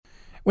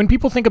When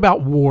people think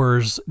about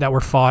wars that were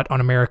fought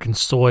on American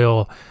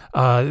soil,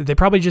 they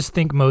probably just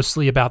think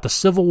mostly about the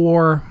Civil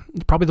War,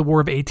 probably the War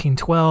of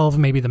 1812,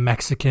 maybe the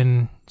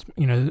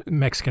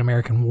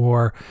Mexican-American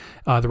War,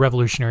 the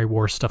Revolutionary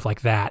War, stuff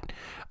like that.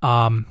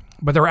 But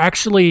there were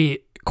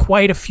actually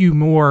quite a few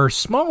more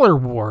smaller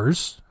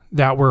wars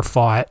that were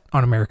fought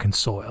on American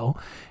soil,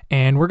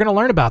 and we're going to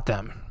learn about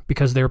them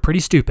because they're pretty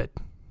stupid.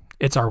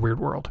 It's Our Weird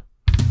World.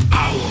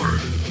 Our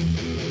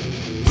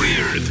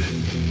Weird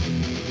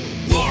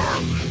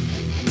World.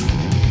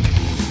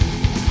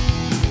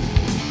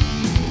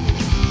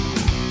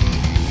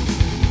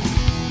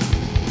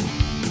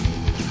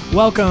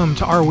 Welcome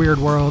to Our Weird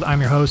World.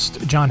 I'm your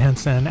host, John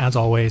Henson, as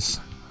always.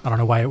 I don't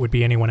know why it would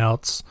be anyone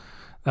else.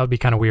 That would be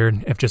kind of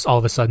weird if just all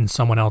of a sudden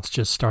someone else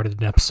just started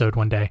an episode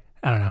one day.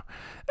 I don't know.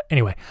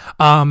 Anyway,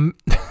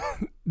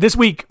 this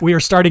week we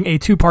are starting a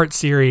two-part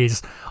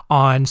series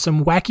on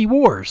some wacky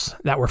wars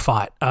that were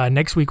fought.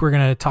 Next week we're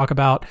going to talk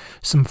about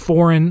some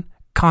foreign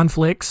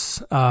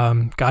conflicts.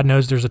 God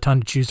knows there's a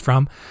ton to choose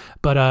from.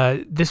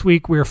 But this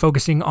week we're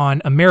focusing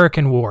on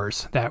American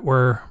wars that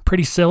were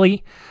pretty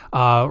silly.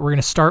 We're going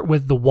to start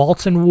with the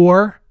Walton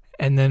War,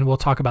 and then we'll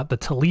talk about the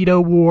Toledo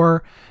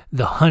War,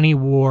 the Honey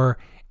War,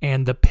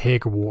 and the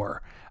Pig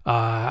War.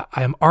 I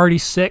am already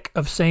sick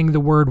of saying the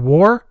word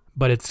war,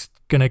 but it's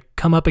going to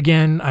come up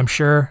again, I'm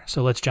sure.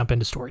 So let's jump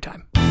into story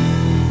time.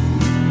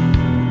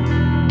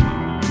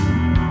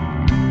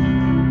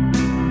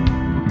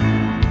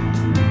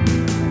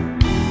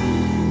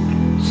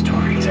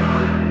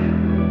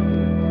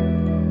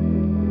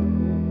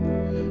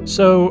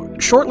 So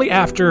shortly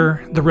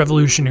after the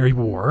Revolutionary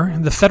War,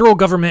 the federal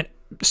government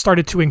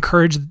started to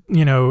encourage,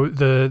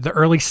 the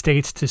early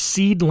states to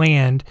cede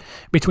land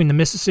between the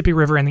Mississippi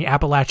River and the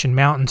Appalachian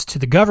Mountains to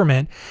the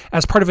government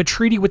as part of a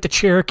treaty with the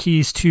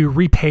Cherokees to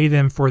repay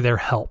them for their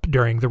help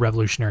during the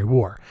Revolutionary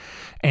War.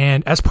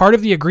 And as part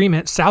of the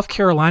agreement, South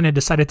Carolina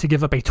decided to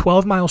give up a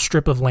 12-mile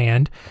strip of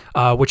land,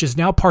 which is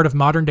now part of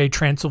modern-day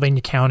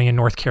Transylvania County in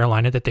North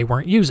Carolina that they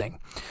weren't using.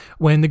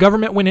 When the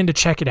government went in to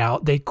check it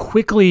out, they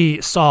quickly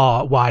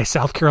saw why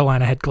South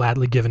Carolina had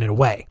gladly given it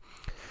away.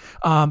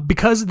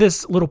 Because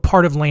this little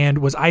part of land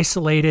was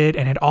isolated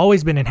and had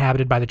always been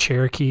inhabited by the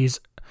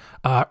Cherokees,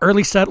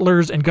 early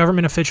settlers and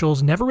government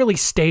officials never really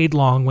stayed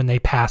long when they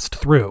passed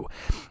through.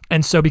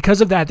 And so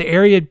because of that, the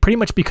area had pretty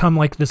much become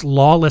like this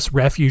lawless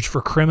refuge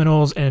for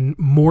criminals and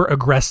more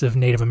aggressive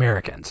Native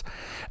Americans.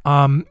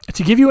 To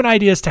give you an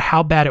idea as to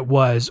how bad it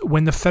was,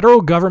 when the federal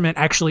government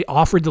actually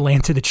offered the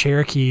land to the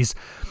Cherokees,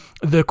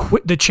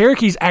 the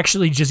Cherokees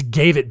actually just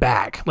gave it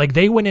back. Like,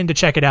 they went in to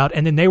check it out,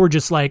 and then they were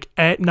just like,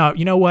 no,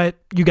 you know what?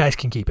 You guys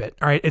can keep it.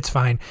 All right, it's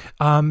fine.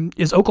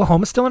 Is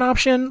Oklahoma still an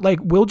option? Like,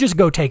 we'll just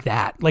go take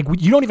that. Like,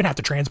 you don't even have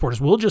to transport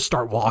us. We'll just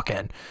start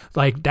walking.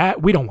 Like,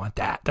 that, we don't want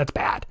that. That's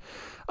bad.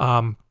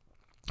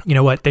 You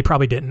know what? They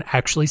probably didn't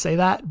actually say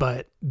that,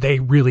 but they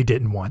really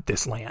didn't want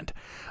this land.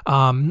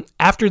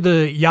 After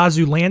the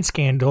Yazoo land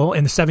scandal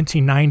in the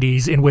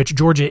 1790s, in which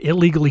Georgia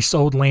illegally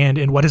sold land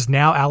in what is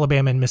now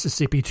Alabama and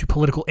Mississippi to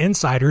political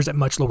insiders at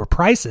much lower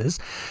prices,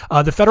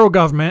 the federal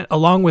government,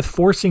 along with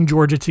forcing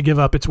Georgia to give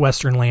up its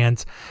western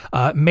lands,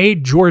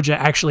 made Georgia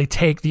actually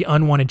take the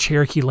unwanted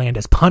Cherokee land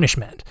as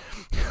punishment.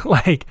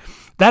 Like,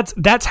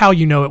 that's how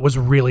you know it was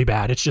really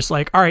bad. It's just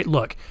like, all right,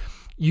 look,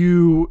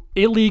 you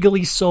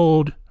illegally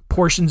sold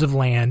portions of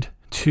land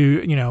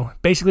to,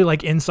 basically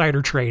like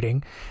insider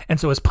trading. And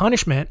so as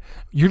punishment,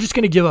 you're just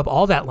going to give up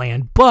all that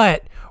land,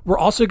 but we're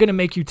also going to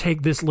make you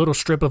take this little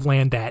strip of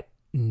land that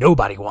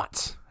nobody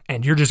wants,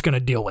 and you're just going to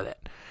deal with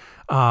it.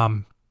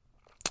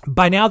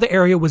 By now, the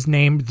area was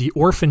named the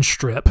Orphan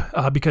Strip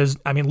because,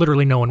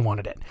 literally no one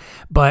wanted it.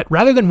 But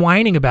rather than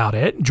whining about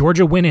it,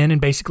 Georgia went in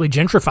and basically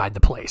gentrified the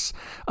place.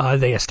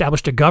 They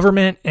established a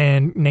government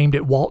and named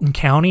it Walton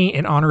County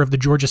in honor of the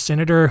Georgia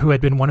senator who had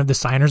been one of the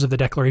signers of the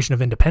Declaration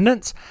of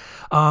Independence.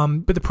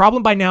 But the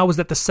problem by now was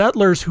that the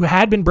settlers who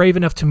had been brave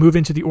enough to move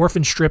into the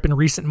Orphan Strip in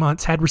recent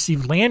months had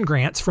received land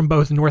grants from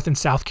both North and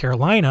South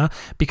Carolina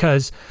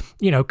because,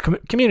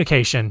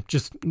 communication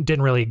just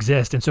didn't really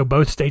exist. And so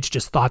both states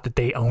just thought that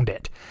they owned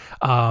it.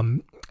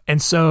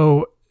 And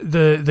so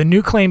the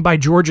new claim by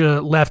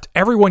Georgia left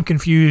everyone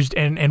confused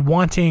and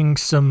wanting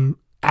some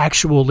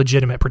actual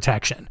legitimate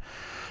protection.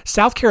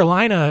 South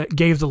Carolina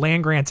gave the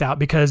land grants out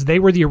because they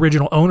were the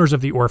original owners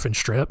of the Orphan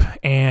Strip,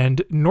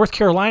 and North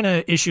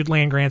Carolina issued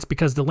land grants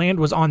because the land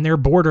was on their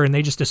border and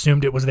they just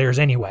assumed it was theirs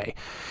anyway,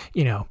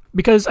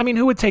 because,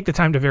 who would take the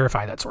time to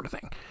verify that sort of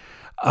thing?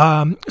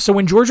 So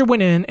when Georgia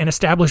went in and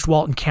established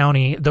Walton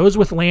County, those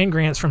with land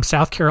grants from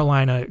South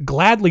Carolina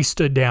gladly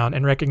stood down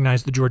and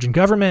recognized the Georgian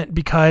government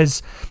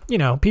because,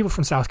 people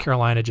from South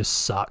Carolina just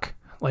suck.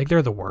 Like,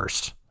 they're the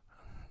worst.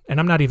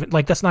 And I'm not even,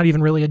 that's not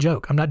even really a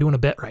joke. I'm not doing a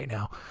bit right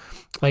now.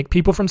 Like,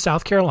 people from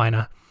South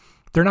Carolina,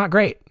 they're not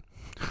great.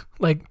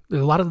 Like,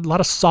 there's a lot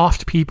of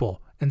soft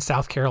people in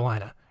South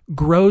Carolina.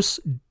 Gross,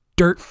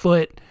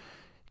 dirtfoot,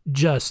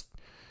 just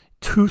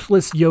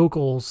toothless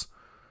yokels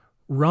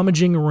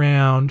rummaging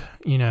around,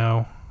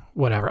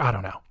 whatever. I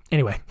don't know.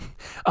 Anyway,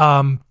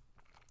 on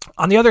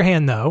the other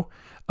hand, though,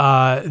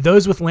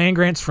 Those with land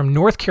grants from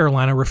North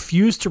Carolina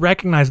refused to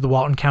recognize the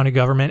Walton County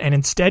government and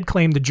instead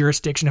claimed the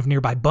jurisdiction of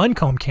nearby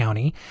Buncombe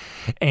County.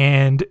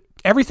 And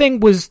everything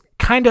was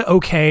kind of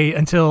okay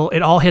until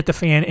it all hit the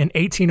fan in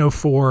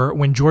 1804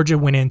 when Georgia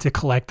went in to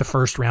collect the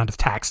first round of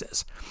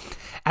taxes.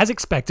 As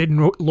expected,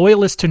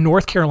 loyalists to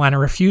North Carolina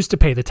refused to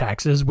pay the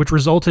taxes, which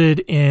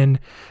resulted in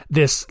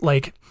this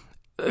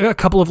a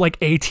couple of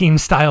A-team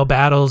style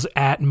battles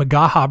at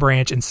Magaha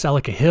Branch and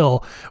Selica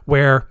Hill,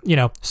 where,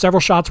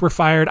 several shots were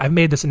fired. I've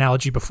made this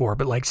analogy before,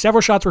 but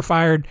several shots were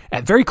fired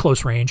at very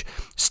close range.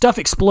 Stuff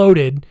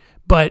exploded,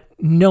 but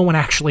no one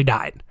actually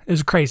died. It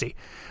was crazy.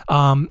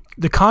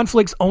 The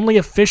conflict's only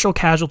official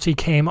casualty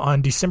came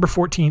on December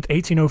 14th,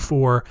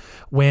 1804,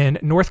 when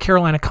North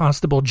Carolina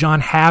Constable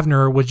John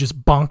Havner was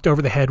just bonked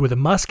over the head with a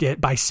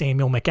musket by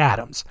Samuel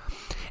McAdams.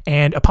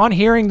 And upon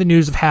hearing the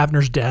news of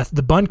Havner's death,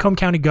 the Buncombe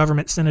County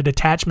government sent a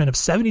detachment of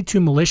 72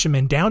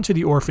 militiamen down to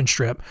the orphan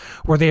strip,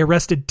 where they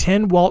arrested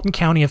 10 Walton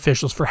County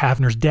officials for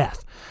Havner's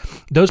death.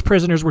 Those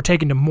prisoners were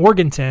taken to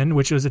Morganton,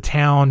 which was a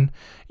town,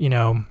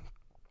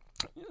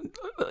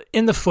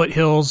 in the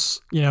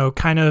foothills,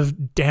 kind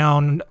of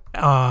down,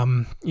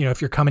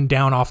 if you're coming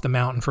down off the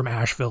mountain from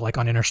Asheville,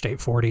 on Interstate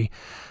 40,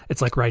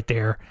 it's right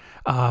there.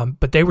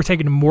 But they were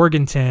taken to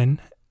Morganton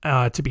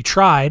to be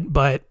tried,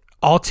 but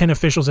all 10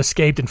 officials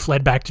escaped and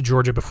fled back to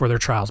Georgia before their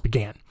trials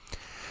began.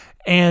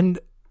 And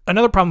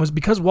another problem was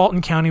because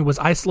Walton County was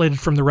isolated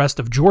from the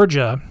rest of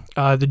Georgia,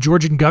 the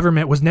Georgian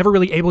government was never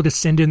really able to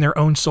send in their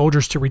own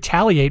soldiers to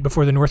retaliate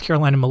before the North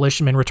Carolina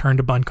militiamen returned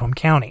to Buncombe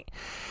County.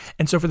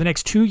 And so for the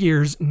next 2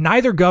 years,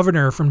 neither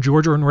governor from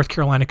Georgia or North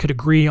Carolina could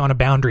agree on a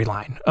boundary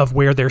line of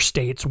where their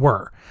states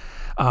were.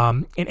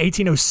 In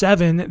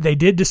 1807, they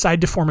did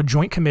decide to form a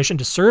joint commission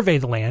to survey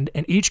the land,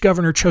 and each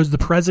governor chose the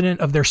president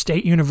of their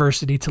state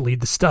university to lead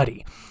the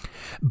study.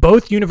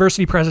 Both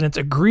university presidents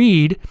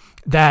agreed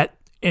that,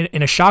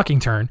 in a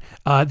shocking turn,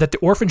 that the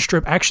orphan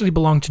strip actually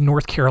belonged to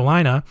North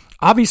Carolina,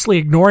 obviously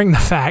ignoring the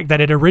fact that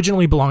it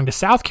originally belonged to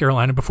South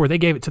Carolina before they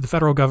gave it to the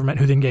federal government,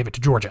 who then gave it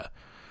to Georgia.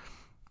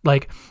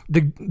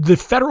 The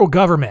federal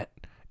government,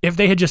 if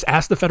they had just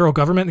asked the federal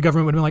government, the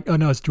government would have been oh,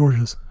 no, it's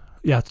Georgia's.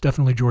 Yeah, it's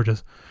definitely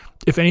Georgia's.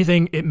 If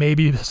anything, it may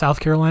be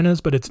South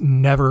Carolina's, but it's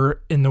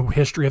never in the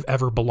history of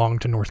ever belonged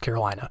to North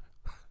Carolina.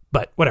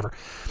 But whatever.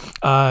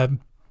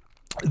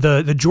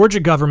 The Georgia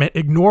government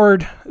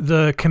ignored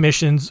the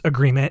commission's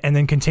agreement and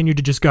then continued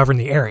to just govern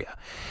the area.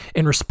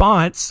 In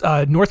response,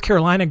 North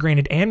Carolina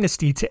granted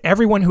amnesty to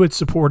everyone who had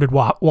supported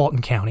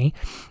Walton County.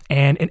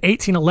 And in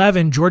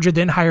 1811, Georgia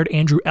then hired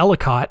Andrew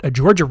Ellicott, a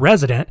Georgia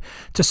resident,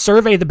 to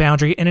survey the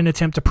boundary in an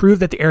attempt to prove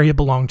that the area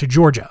belonged to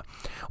Georgia.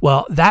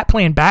 Well, that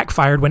plan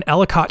backfired when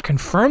Ellicott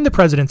confirmed the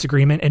president's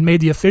agreement and made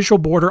the official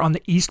border on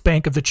the east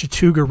bank of the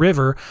Chattooga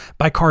River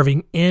by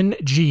carving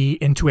NG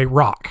into a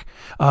rock.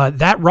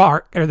 That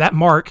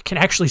mark can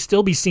actually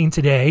still be seen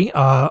today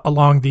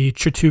along the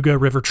Chattooga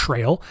River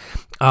Trail,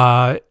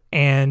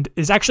 and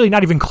is actually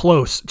not even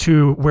close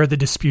to where the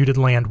disputed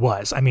land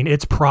was. I mean,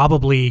 it's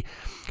probably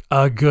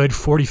a good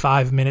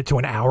 45 minute to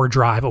an hour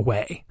drive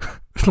away.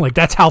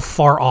 That's how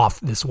far off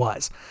this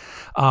was.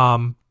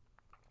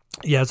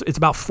 It's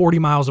about 40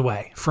 miles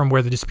away from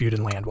where the disputed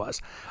land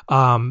was.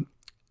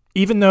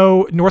 Even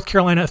though North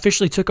Carolina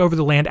officially took over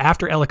the land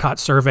after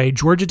Ellicott's survey,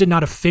 Georgia did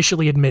not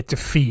officially admit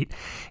defeat,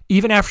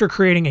 even after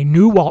creating a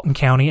new Walton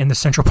County in the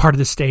central part of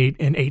the state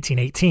in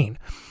 1818.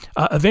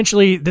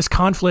 Eventually, this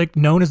conflict,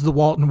 known as the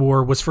Walton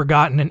War, was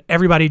forgotten, and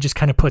everybody just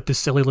kind of put this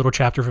silly little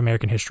chapter of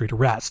American history to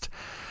rest.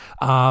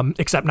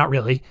 Except not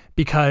really,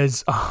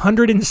 because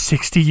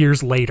 160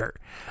 years later,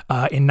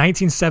 in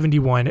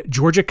 1971,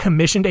 Georgia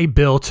commissioned a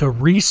bill to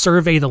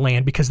resurvey the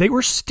land because they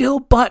were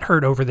still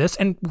butthurt over this,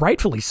 and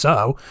rightfully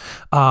so,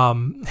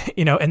 and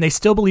they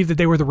still believed that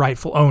they were the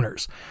rightful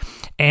owners.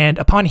 And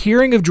upon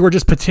hearing of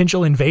Georgia's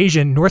potential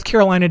invasion, North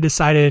Carolina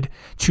decided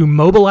to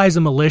mobilize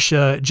a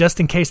militia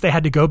just in case they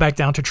had to go back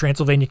down to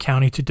Transylvania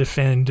County to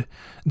defend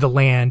the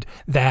land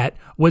that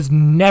was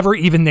never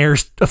even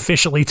theirs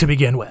officially to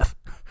begin with.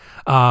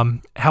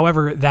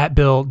 However, that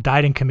bill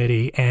died in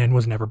committee and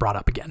was never brought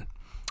up again.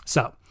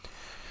 So,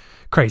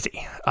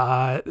 crazy.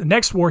 The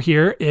next war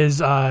here is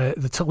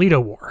the Toledo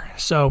War.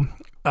 So,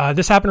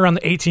 this happened around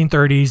the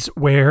 1830s,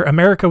 where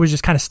America was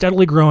just kind of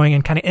steadily growing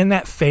and kind of in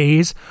that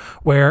phase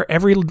where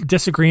every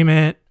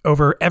disagreement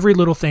over every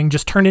little thing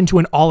just turned into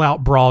an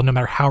all-out brawl, no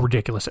matter how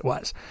ridiculous it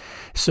was.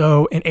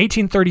 So in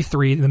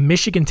 1833, the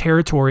Michigan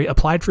Territory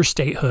applied for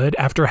statehood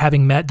after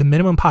having met the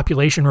minimum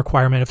population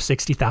requirement of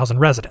 60,000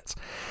 residents.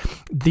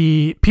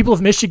 The people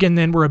of Michigan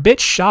then were a bit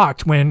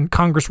shocked when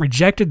Congress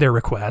rejected their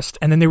request,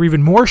 and then they were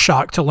even more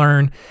shocked to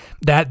learn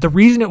that the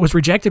reason it was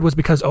rejected was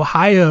because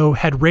Ohio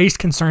had raised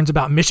concerns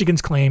about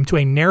Michigan's claim to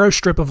a narrow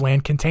strip of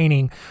land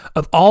containing,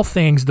 of all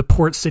things, the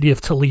port city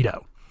of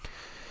Toledo.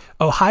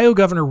 Ohio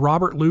Governor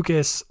Robert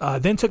Lucas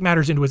then took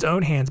matters into his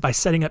own hands by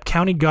setting up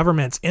county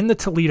governments in the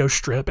Toledo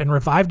Strip and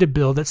revived a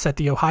bill that set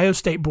the Ohio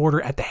state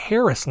border at the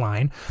Harris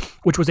Line,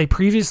 which was a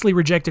previously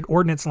rejected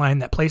ordinance line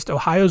that placed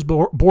Ohio's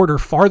border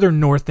farther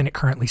north than it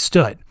currently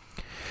stood.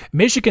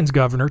 Michigan's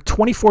governor,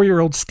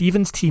 24-year-old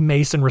Stevens T.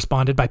 Mason,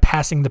 responded by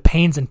passing the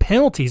Pains and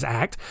Penalties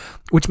Act,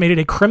 which made it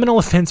a criminal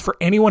offense for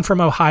anyone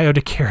from Ohio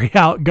to carry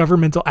out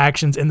governmental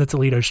actions in the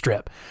Toledo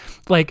Strip.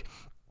 Like,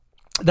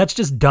 that's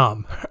just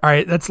dumb. All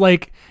right. That's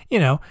like,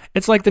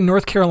 it's like the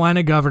North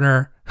Carolina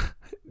governor,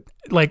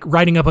 like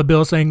writing up a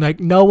bill saying like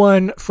no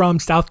one from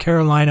South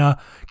Carolina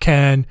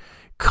can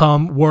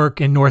come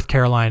work in North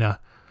Carolina.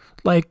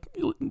 Like,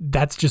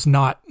 that's just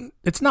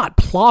it's not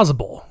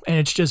plausible. And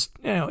it's just,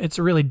 it's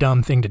a really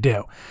dumb thing to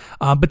do.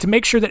 But to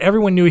make sure that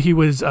everyone knew he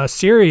was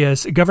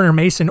serious, Governor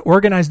Mason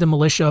organized a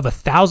militia of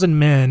 1,000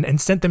 men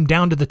and sent them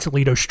down to the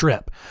Toledo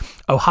Strip.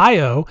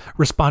 Ohio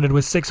responded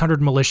with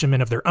 600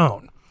 militiamen of their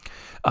own.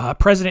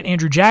 President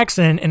Andrew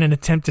Jackson, in an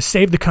attempt to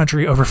save the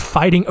country over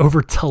fighting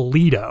over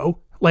Toledo,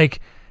 like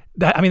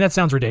that, I mean, that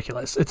sounds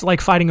ridiculous. It's like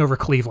fighting over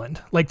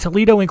Cleveland. Like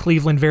Toledo and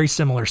Cleveland, very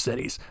similar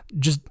cities.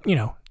 Just,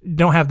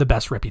 don't have the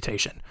best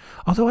reputation.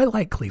 Although I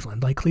like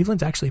Cleveland. Like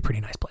Cleveland's actually a pretty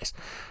nice place.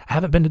 I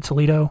haven't been to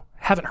Toledo.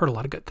 Haven't heard a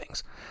lot of good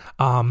things.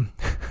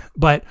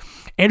 But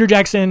Andrew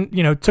Jackson,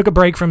 took a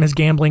break from his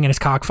gambling and his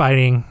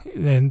cockfighting,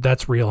 and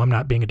that's real. I'm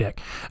not being a dick,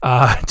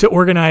 to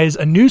organize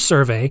a new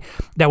survey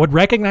that would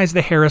recognize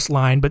the Harris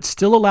Line, but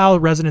still allow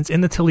residents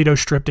in the Toledo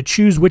Strip to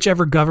choose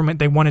whichever government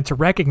they wanted to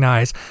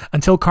recognize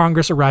until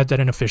Congress arrived at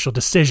an official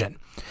decision.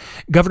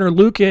 Governor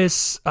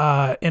Lucas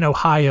in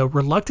Ohio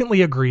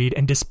reluctantly agreed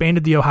and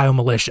disbanded the Ohio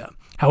militia.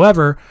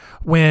 However,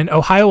 when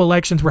Ohio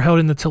elections were held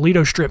in the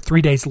Toledo Strip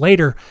 3 days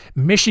later,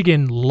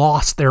 Michigan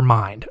lost their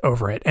mind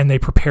over it, and they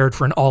prepared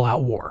for an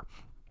all-out war.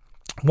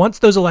 Once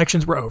those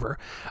elections were over,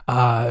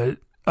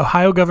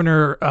 Ohio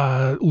Governor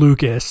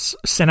Lucas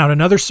sent out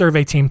another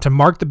survey team to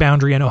mark the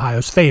boundary in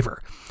Ohio's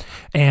favor.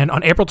 And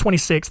on April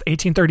 26,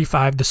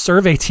 1835, the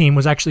survey team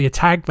was actually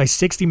attacked by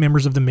 60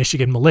 members of the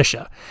Michigan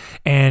militia.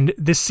 And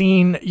this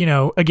scene,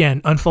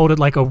 again, unfolded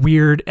like a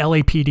weird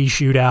LAPD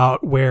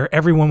shootout where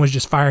everyone was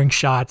just firing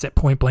shots at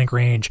point blank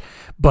range,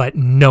 but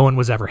no one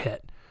was ever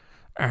hit.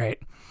 All right.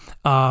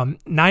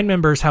 9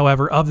 members,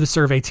 however, of the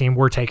survey team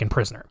were taken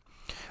prisoner.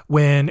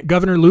 When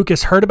Governor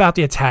Lucas heard about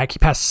the attack, he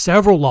passed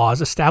several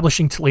laws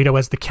establishing Toledo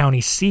as the county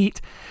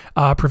seat,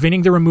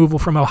 preventing the removal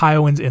from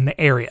Ohioans in the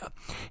area.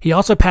 He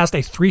also passed a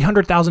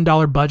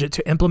 $300,000 budget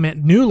to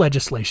implement new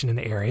legislation in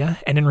the area,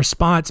 and in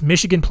response,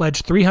 Michigan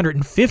pledged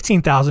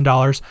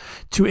 $315,000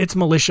 to its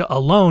militia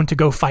alone to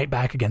go fight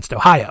back against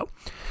Ohio.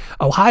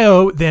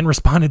 Ohio then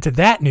responded to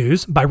that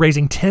news by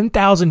raising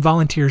 10,000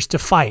 volunteers to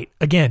fight,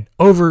 again,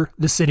 over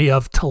the city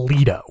of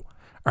Toledo.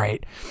 All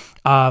right.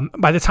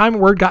 By the time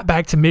word got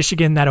back to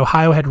Michigan that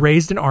Ohio had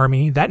raised an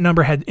army, that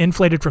number had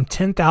inflated from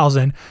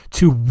 10,000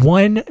 to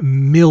 1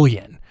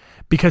 million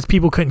because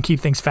people couldn't keep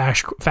things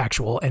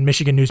factual. And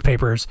Michigan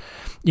newspapers,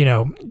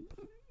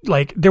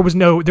 like there was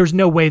no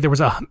way there was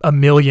a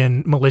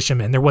million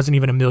militiamen. There wasn't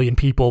even 1 million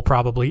people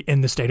probably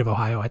in the state of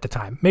Ohio at the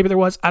time. Maybe there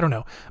was, I don't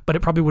know, but it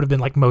probably would have been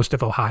like most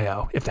of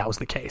Ohio if that was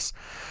the case.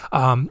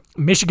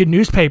 Michigan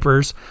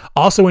newspapers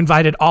also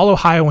invited all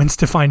Ohioans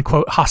to find,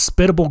 quote,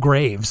 hospitable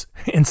graves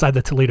inside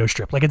the Toledo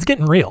Strip. Like, it's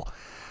getting real.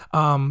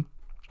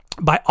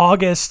 By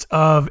August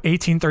of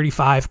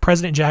 1835,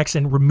 President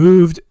Jackson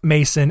removed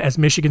Mason as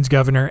Michigan's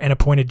governor and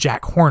appointed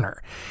Jack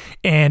Horner.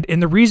 And in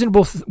the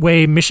reasonable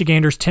way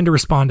Michiganders tend to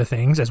respond to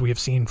things, as we have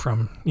seen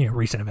from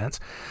recent events,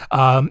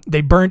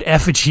 they burned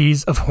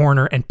effigies of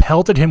Horner and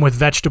pelted him with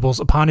vegetables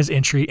upon his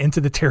entry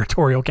into the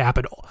territorial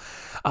capital.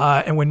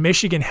 And when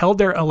Michigan held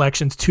their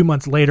elections 2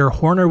 months later,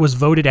 Horner was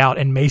voted out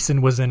and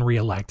Mason was then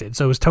reelected.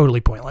 So it was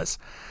totally pointless.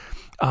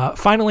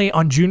 Finally,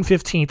 on June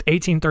 15th,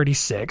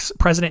 1836,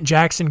 President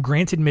Jackson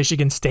granted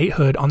Michigan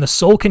statehood on the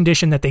sole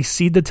condition that they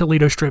cede the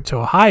Toledo Strip to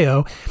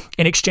Ohio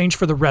in exchange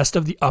for the rest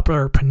of the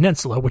Upper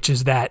Peninsula, which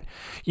is that,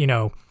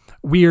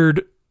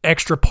 weird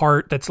extra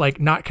part that's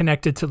like not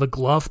connected to the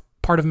Glove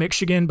part of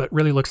Michigan, but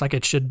really looks like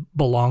it should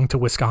belong to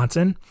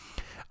Wisconsin.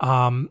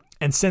 And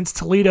since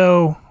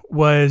Toledo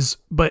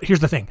but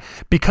here's the thing,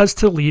 because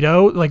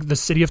Toledo, like the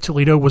city of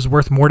Toledo, was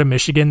worth more to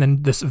Michigan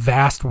than this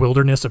vast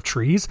wilderness of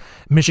trees,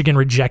 Michigan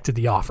rejected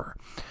the offer.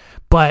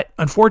 But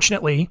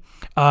unfortunately,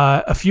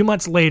 a few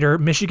months later,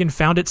 Michigan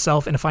found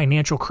itself in a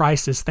financial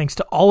crisis thanks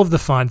to all of the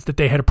funds that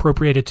they had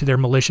appropriated to their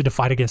militia to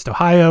fight against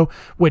Ohio,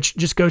 which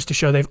just goes to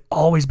show they've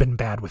always been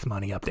bad with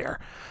money up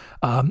there.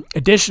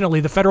 Additionally,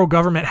 the federal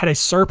government had a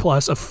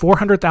surplus of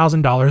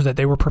 $400,000 that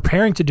they were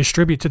preparing to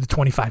distribute to the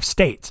 25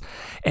 states.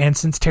 And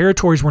since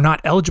territories were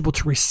not eligible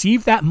to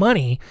receive that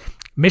money,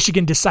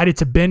 Michigan decided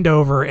to bend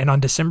over and on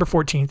December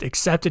 14th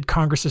accepted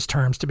Congress's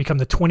terms to become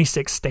the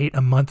 26th state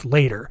a month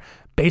later,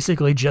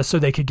 basically just so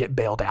they could get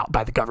bailed out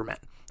by the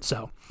government.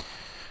 So,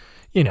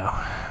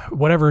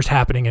 whatever's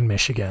happening in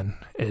Michigan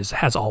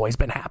has always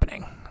been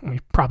happening. We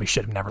probably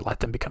should have never let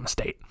them become a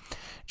state.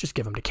 Just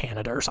give them to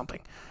Canada or something.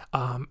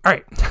 All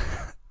right.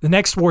 The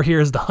next war here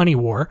is the Honey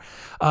War.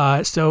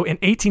 So in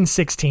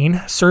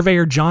 1816,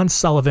 surveyor John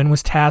Sullivan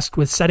was tasked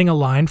with setting a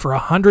line for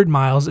 100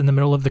 miles in the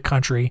middle of the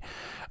country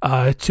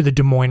to the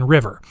Des Moines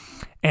River.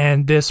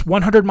 And this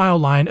 100-mile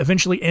line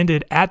eventually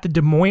ended at the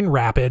Des Moines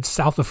Rapids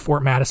south of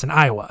Fort Madison,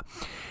 Iowa.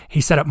 He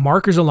set up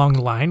markers along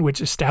the line,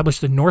 which established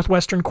the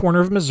northwestern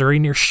corner of Missouri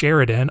near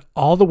Sheridan,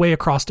 all the way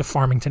across to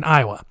Farmington,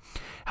 Iowa.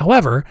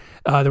 However,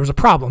 there was a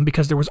problem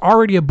because there was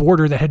already a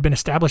border that had been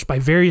established by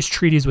various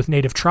treaties with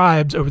native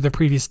tribes over the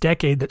previous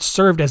decade that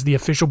served as the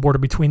official border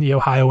between the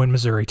Ohio and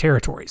Missouri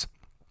territories.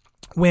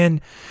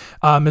 When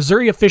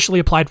Missouri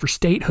officially applied for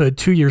statehood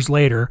 2 years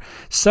later,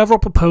 several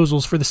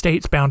proposals for the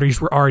state's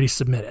boundaries were already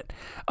submitted.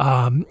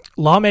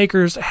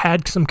 Lawmakers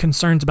had some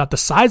concerns about the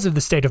size of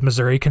the state of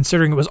Missouri,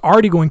 considering it was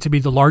already going to be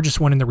the largest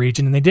one in the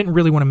region, and they didn't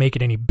really want to make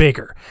it any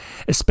bigger,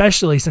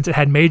 especially since it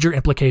had major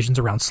implications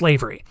around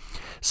slavery.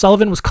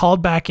 Sullivan was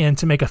called back in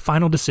to make a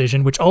final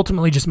decision, which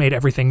ultimately just made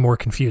everything more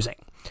confusing.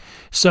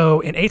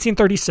 So in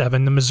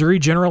 1837, the Missouri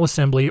General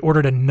Assembly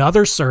ordered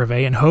another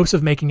survey in hopes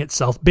of making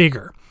itself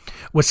bigger.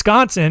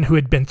 Wisconsin, who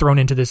had been thrown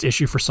into this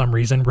issue for some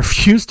reason,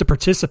 refused to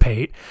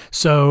participate,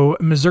 so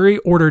Missouri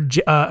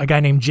ordered a guy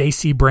named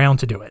J.C. Brown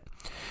to do it.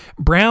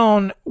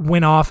 Brown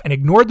went off and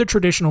ignored the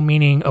traditional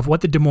meaning of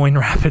what the Des Moines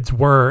Rapids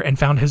were and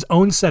found his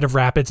own set of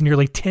rapids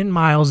nearly 10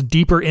 miles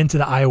deeper into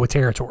the Iowa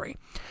Territory.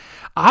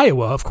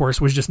 Iowa, of course,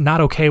 was just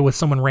not okay with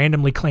someone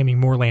randomly claiming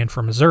more land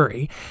from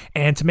Missouri.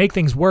 And to make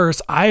things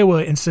worse,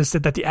 Iowa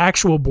insisted that the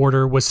actual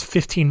border was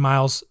 15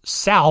 miles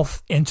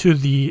south into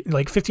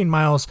 15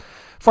 miles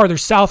farther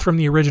south from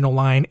the original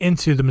line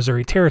into the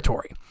Missouri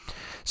Territory.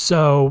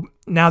 So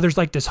now there's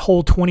this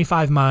whole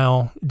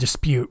 25-mile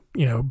dispute,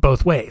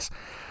 both ways.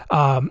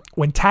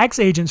 When tax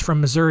agents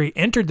from Missouri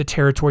entered the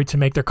territory to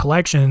make their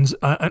collections,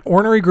 an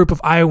ornery group of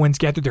Iowans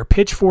gathered their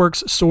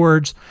pitchforks,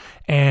 swords,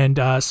 and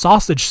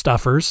sausage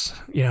stuffers,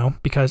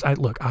 because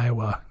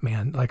Iowa,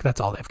 man,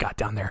 that's all they've got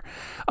down there,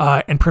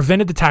 and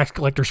prevented the tax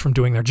collectors from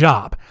doing their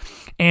job.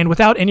 And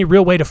without any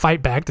real way to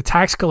fight back, the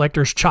tax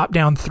collectors chopped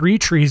down 3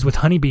 trees with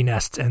honeybee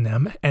nests in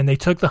them, and they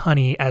took the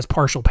honey as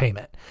partial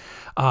payment.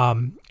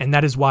 And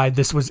that is why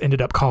this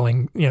ended up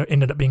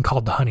being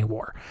called the Honey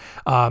War.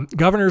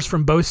 Governors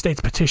from both states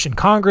petitioned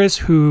Congress,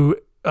 who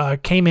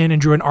came in and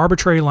drew an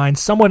arbitrary line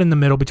somewhat in the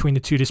middle between the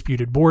two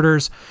disputed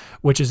borders,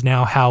 which is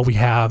now how we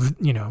have,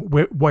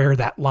 where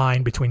that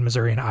line between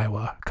Missouri and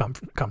Iowa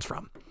comes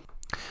from.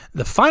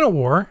 The final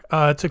war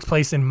took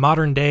place in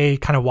modern-day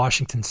kind of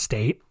Washington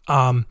state,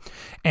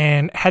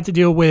 and had to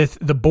deal with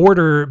the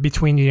border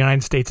between the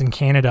United States and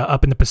Canada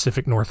up in the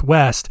Pacific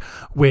Northwest,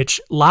 which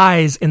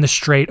lies in the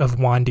Strait of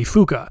Juan de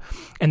Fuca.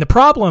 And the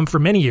problem for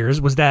many years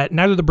was that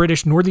neither the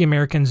British nor the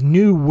Americans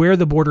knew where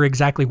the border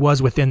exactly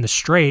was within the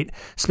strait,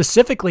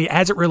 specifically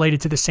as it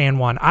related to the San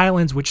Juan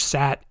Islands, which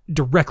sat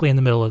directly in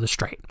the middle of the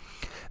strait.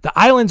 The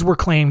islands were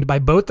claimed by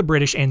both the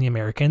British and the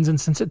Americans,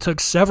 and since it took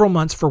several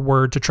months for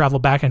word to travel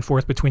back and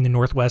forth between the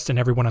Northwest and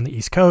everyone on the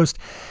East Coast,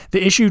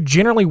 the issue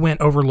generally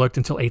went overlooked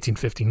until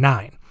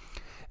 1859.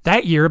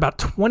 That year, about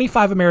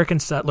 25 American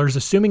settlers,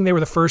 assuming they were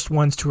the first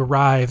ones to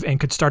arrive and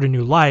could start a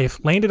new life,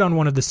 landed on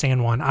one of the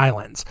San Juan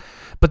Islands.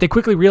 But they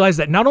quickly realized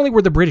that not only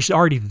were the British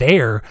already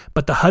there,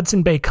 but the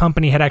Hudson Bay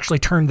Company had actually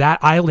turned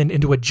that island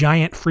into a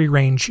giant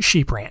free-range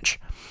sheep ranch.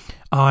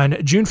 On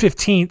June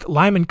 15th,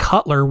 Lyman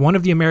Cutler, one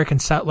of the American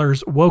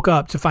settlers, woke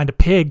up to find a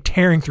pig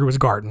tearing through his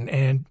garden,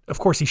 and of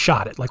course he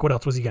shot it. What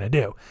else was he going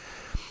to do?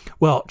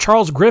 Well,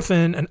 Charles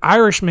Griffin, an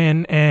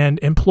Irishman and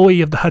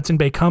employee of the Hudson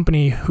Bay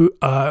Company, who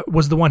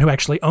was the one who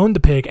actually owned the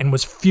pig and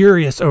was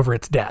furious over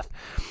its death.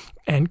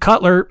 And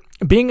Cutler,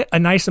 being a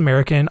nice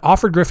American,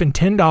 offered Griffin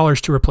 $10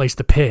 to replace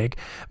the pig,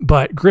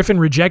 but Griffin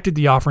rejected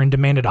the offer and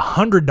demanded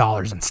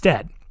 $100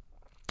 instead.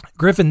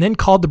 Griffin then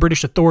called the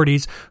British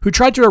authorities, who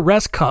tried to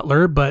arrest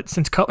Cutler, but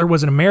since Cutler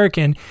was an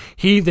American,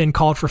 he then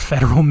called for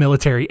federal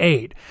military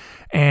aid.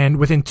 And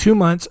within 2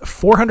 months,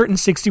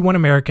 461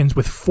 Americans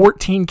with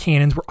 14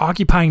 cannons were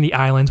occupying the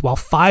islands, while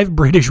 5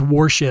 British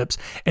warships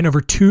and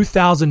over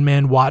 2,000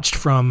 men watched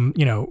from,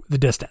 the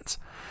distance.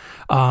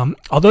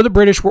 Although the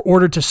British were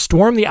ordered to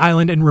storm the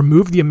island and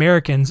remove the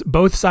Americans,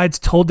 both sides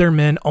told their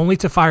men only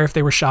to fire if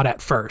they were shot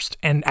at first.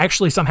 And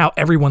actually, somehow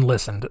everyone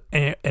listened,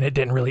 and it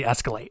didn't really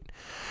escalate.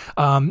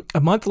 A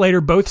month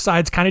later, both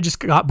sides kind of just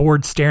got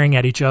bored staring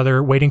at each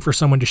other, waiting for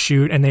someone to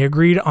shoot, and they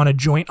agreed on a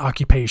joint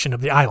occupation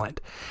of the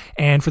island.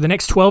 And for the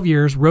next 12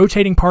 years,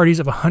 rotating parties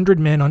of 100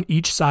 men on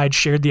each side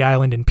shared the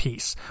island in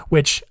peace,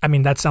 which,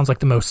 that sounds like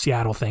the most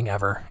Seattle thing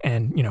ever.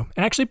 And, it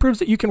actually proves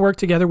that you can work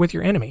together with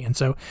your enemy. And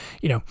so,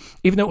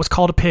 even though it was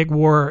called a pig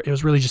war, it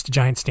was really just a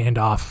giant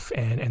standoff,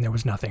 and there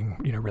was nothing,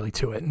 really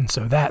to it. And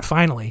so that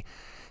finally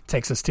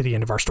takes us to the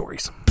end of our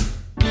stories.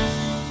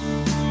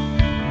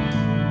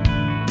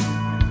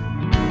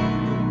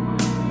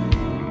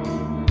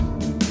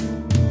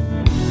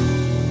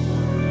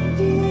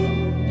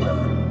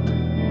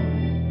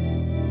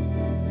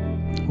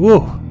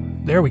 Whoa,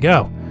 there we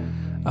go.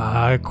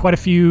 Quite a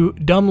few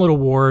dumb little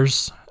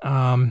wars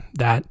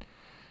that,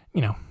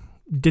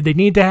 did they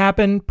need to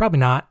happen? Probably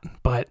not,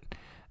 but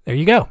there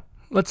you go.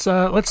 Let's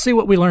see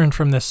what we learned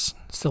from this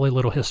silly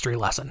little history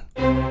lesson.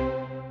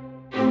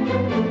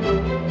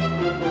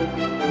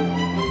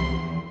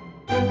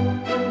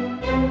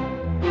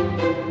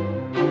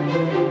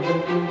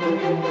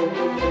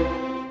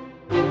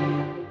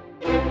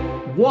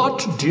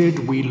 What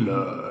did we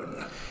learn?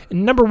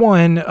 Number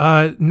one,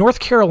 North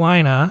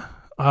Carolina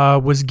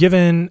was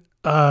given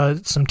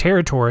some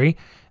territory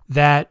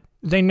that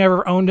they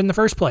never owned in the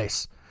first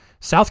place.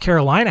 South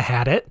Carolina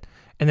had it,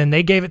 and then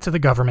they gave it to the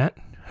government,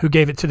 who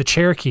gave it to the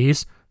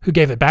Cherokees, who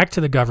gave it back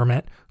to the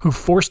government, who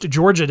forced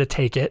Georgia to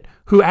take it,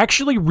 who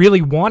actually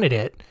really wanted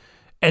it,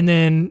 and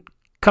then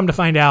come to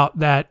find out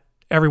that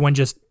everyone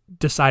just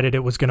decided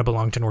it was going to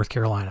belong to North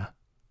Carolina.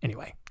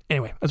 Anyway,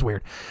 that's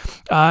weird.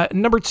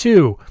 Number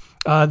two,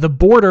 the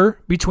border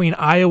between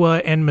Iowa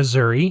and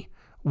Missouri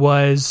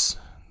was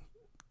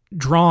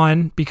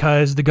drawn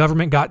because the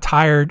government got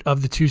tired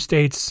of the two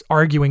states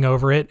arguing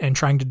over it and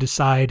trying to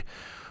decide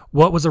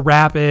what was a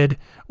rapid,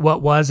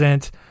 what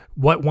wasn't,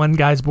 what one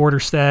guy's border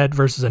said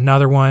versus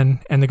another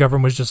one. And the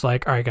government was just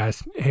like, all right,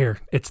 guys, here,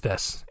 it's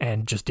this,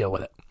 and just deal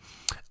with it.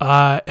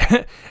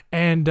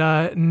 And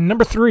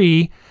number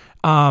three,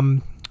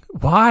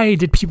 why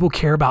did people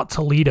care about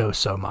Toledo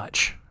so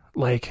much?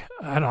 I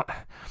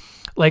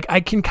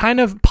can kind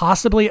of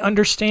possibly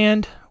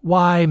understand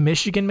why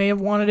Michigan may have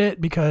wanted it,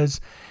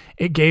 because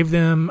it gave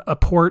them a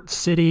port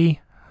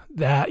city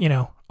that,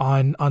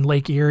 on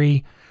Lake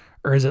Erie,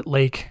 or is it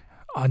Lake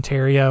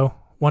Ontario?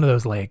 One of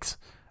those lakes.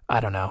 I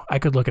don't know. I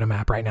could look at a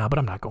map right now, but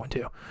I'm not going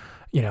to,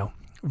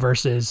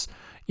 versus,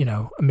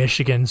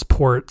 Michigan's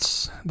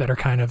ports that are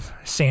kind of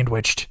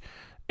sandwiched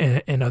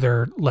in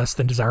other less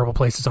than desirable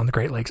places on the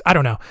Great Lakes. I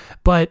don't know.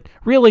 But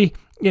really,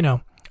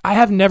 I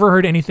have never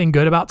heard anything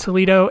good about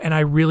Toledo, and I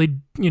really,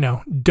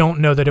 don't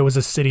know that it was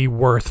a city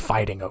worth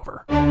fighting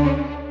over.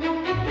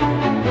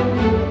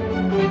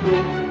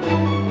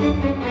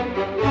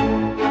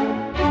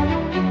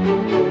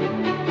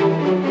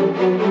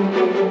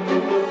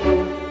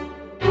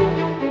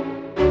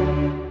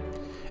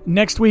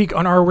 Next week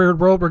on Our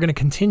Weird World, we're going to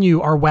continue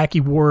our Wacky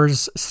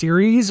Wars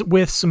series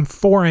with some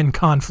foreign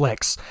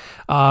conflicts.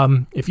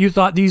 If you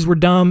thought these were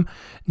dumb,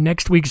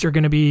 next week's are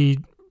going to be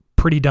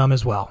pretty dumb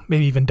as well,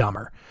 maybe even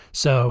dumber.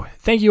 So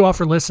thank you all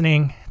for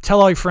listening. Tell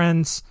all your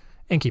friends,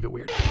 and keep it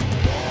weird.